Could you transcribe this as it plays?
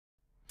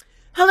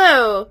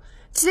Hello!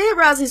 Today at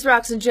Rosleys,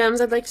 Rocks and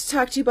Gems, I'd like to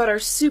talk to you about our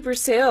super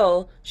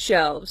sale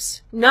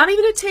shelves. Not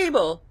even a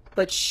table,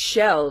 but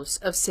shelves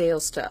of sale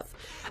stuff.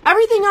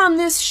 Everything on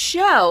this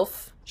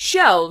shelves,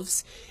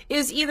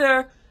 is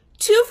either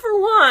 2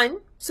 for 1,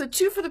 so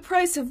 2 for the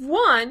price of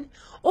 1,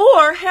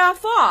 or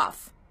half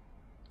off.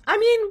 I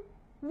mean,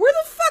 where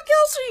the fuck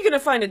else are you going to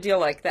find a deal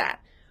like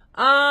that?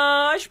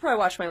 I should probably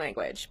watch my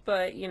language,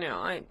 but, you know,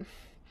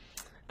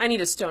 I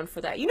need a stone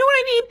for that. You know what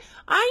I need?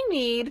 I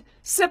need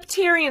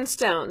Septarian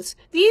stones.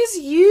 These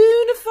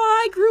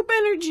unify group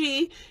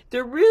energy.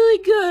 They're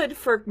really good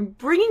for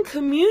bringing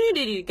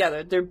community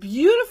together. They're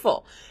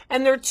beautiful.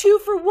 And they're 2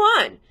 for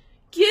 1.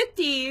 Get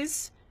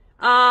these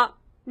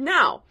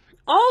now.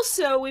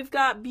 Also, we've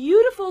got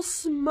beautiful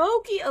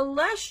smoky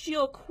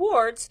celestial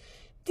quartz.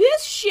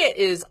 This shit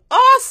is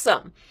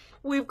awesome.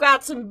 We've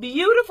got some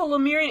beautiful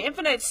Lemurian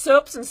infinite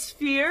soaps and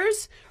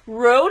spheres,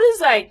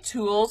 rhodozite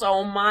tools,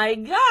 oh my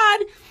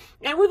god,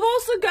 and we've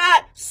also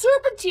got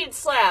serpentine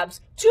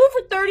slabs, 2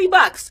 for 30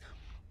 bucks.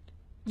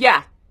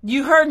 Yeah,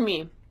 you heard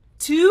me,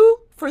 2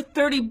 for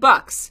 30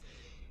 bucks.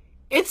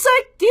 It's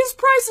like these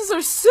prices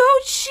are so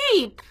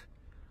cheap,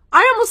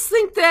 I almost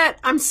think that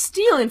I'm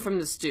stealing from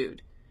this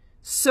dude.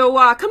 So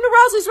come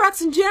to Rosleys,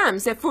 Rocks and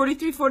Gems at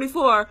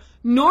 4344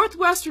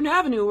 Northwestern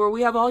Avenue, where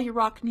we have all your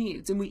rock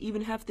needs, and we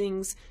even have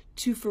things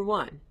 2 for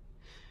 1.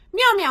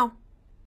 Meow meow.